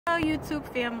Hello YouTube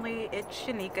family, it's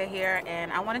Shanika here,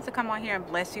 and I wanted to come on here and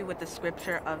bless you with the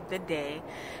scripture of the day.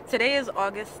 Today is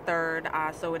August 3rd,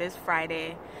 so it is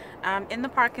Friday. I'm in the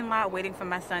parking lot waiting for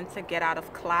my son to get out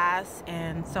of class,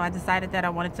 and so I decided that I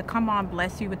wanted to come on,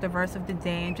 bless you with the verse of the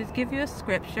day, and just give you a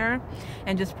scripture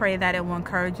and just pray that it will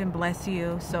encourage and bless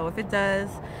you. So if it does,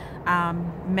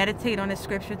 meditate on the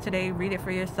scripture today, read it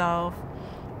for yourself,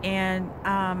 and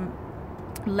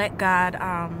let God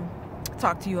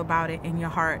talk to you about it in your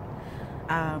heart,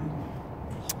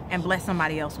 and bless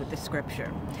somebody else with the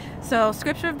scripture. So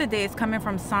scripture of the day is coming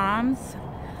from Psalms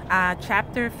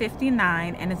chapter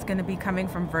 59, and it's going to be coming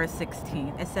from verse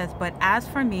 16. It says, "But as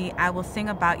for me, I will sing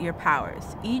about your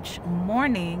powers. Each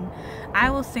morning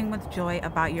I will sing with joy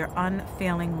about your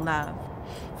unfailing love.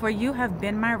 For you have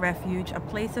been my refuge, a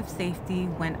place of safety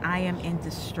when I am in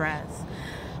distress."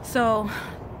 So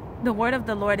the word of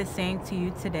the Lord is saying to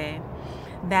you today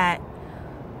that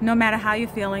no matter how you're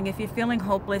feeling, if you're feeling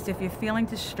hopeless, if you're feeling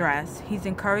distressed, he's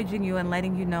encouraging you and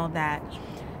letting you know that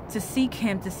to seek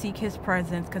him, to seek his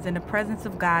presence, because in the presence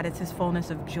of God is his fullness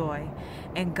of joy.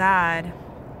 And God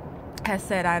has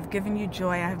said, I've given you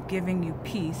joy, I have given you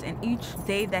peace. And each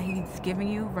day that he's given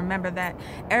you, remember that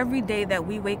every day that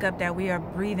we wake up, that we are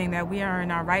breathing, that we are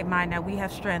in our right mind, that we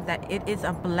have strength, that it is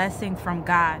a blessing from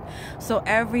God. So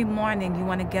every morning you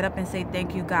want to get up and say,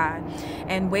 thank you, God.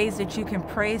 And ways that you can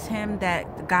praise him,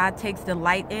 that God takes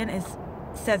delight in, is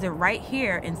says it right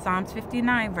here in Psalms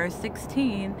 59 verse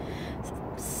 16.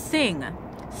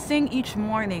 Sing each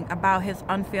morning about his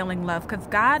unfailing love, because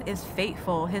God is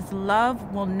faithful. His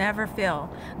love will never fail.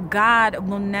 God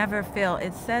will never fail.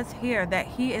 It says here that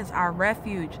he is our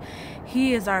refuge.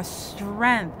 He is our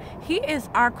strength. He is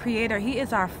our creator. He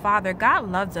is our father. God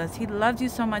loves us. He loves you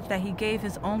so much that he gave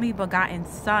his only begotten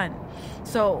son.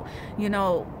 So,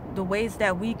 the ways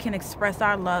that we can express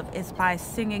our love is by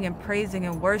singing and praising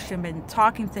and worshiping and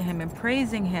talking to him and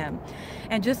praising him.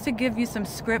 And just to give you some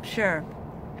scripture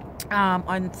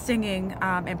on singing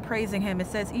and praising him, it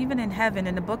says even in heaven,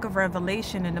 in the book of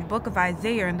Revelation, in the book of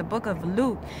Isaiah, in the book of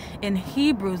Luke, in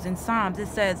Hebrews, in Psalms, it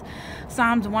says,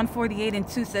 Psalms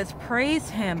 148:2 says,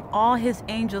 praise him, all his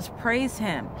angels praise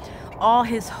him, all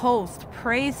his hosts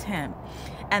praise him.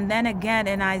 And then again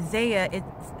in Isaiah, it's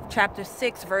chapter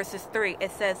 6 verses 3,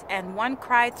 it says, and one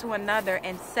cried to another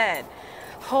and said,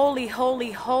 holy,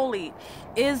 holy, holy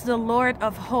is the Lord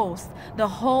of hosts. The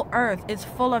whole earth is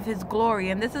full of his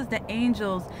glory. And this is the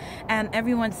angels and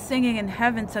everyone singing in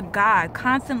heaven to God,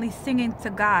 constantly singing to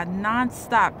God,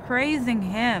 nonstop, praising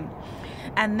him.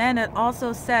 And then it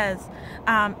also says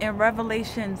in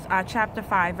Revelations chapter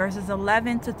 5 verses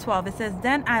 11-12, it says,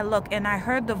 then I looked and I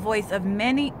heard the voice of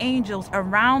many angels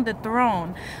around the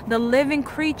throne, the living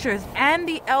creatures and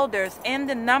the elders, and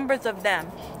the numbers of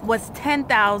them was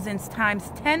 10,000s times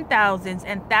 10,000s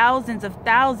and thousands of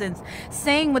thousands,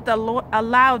 saying with a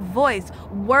loud voice,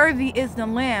 worthy is the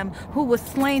Lamb who was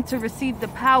slain to receive the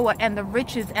power and the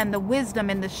riches and the wisdom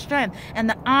and the strength and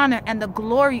the honor and the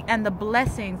glory and the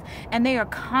blessings. And they are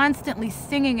constantly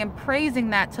singing and praising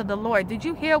that to the Lord. Did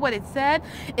you hear what it said?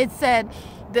 It said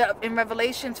in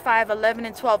Revelations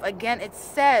 5:11-12, again it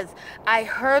says, I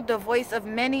heard the voice of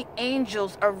many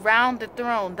angels around the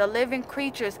throne, the living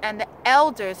creatures and the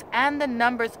elders, and the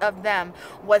numbers of them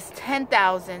was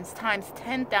 10,000s times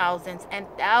 10,000s and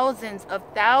thousands of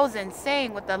thousands,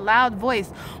 saying with a loud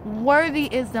voice, worthy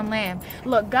is the Lamb.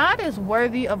 Look, God is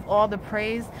worthy of all the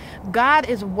praise. God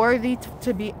is worthy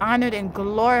to be honored and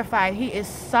glorified. He is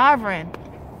sovereign.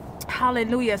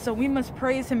 Hallelujah. So we must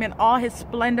praise him in all his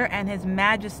splendor and his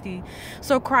majesty.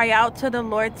 So cry out to the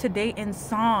Lord today in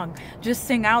song. Just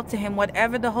sing out to him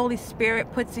whatever the Holy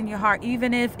Spirit puts in your heart,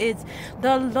 even if it's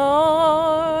the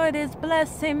Lord is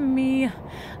blessing me,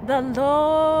 the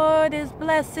Lord is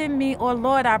blessing me, or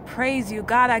Lord, I praise you.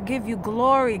 God, I give you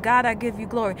glory. God, I give you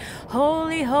glory.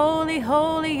 Holy, holy,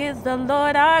 holy is the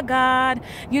Lord our God.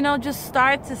 Just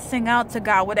start to sing out to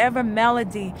God, whatever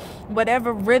melody,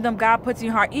 whatever rhythm God puts in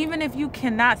your heart. Even if you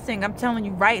cannot sing, I'm telling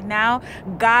you right now,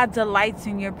 God delights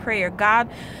in your prayer. God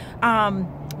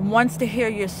wants to hear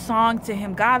your song to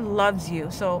him. God loves you.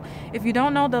 So if you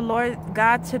don't know the Lord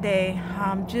God today,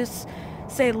 just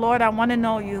say, Lord, I want to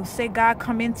know you. Say, God,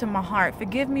 come into my heart.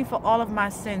 Forgive me for all of my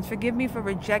sins. Forgive me for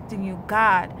rejecting you.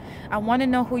 God, I want to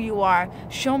know who you are.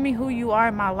 Show me who you are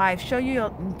in my life.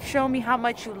 Show me how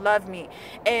much you love me.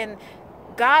 And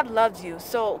God loves you,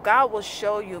 so God will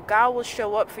show you. God will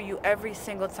show up for you every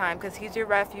single time, because he's your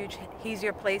refuge. He's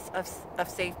your place of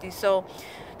safety. So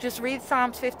just read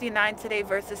Psalms 59 today,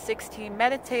 verses 16.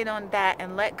 Meditate on that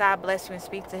and let God bless you and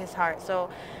speak to his heart. So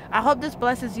I hope this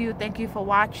blesses you. Thank you for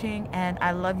watching, and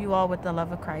I love you all with the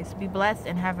love of Christ. Be blessed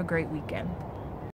and have a great weekend.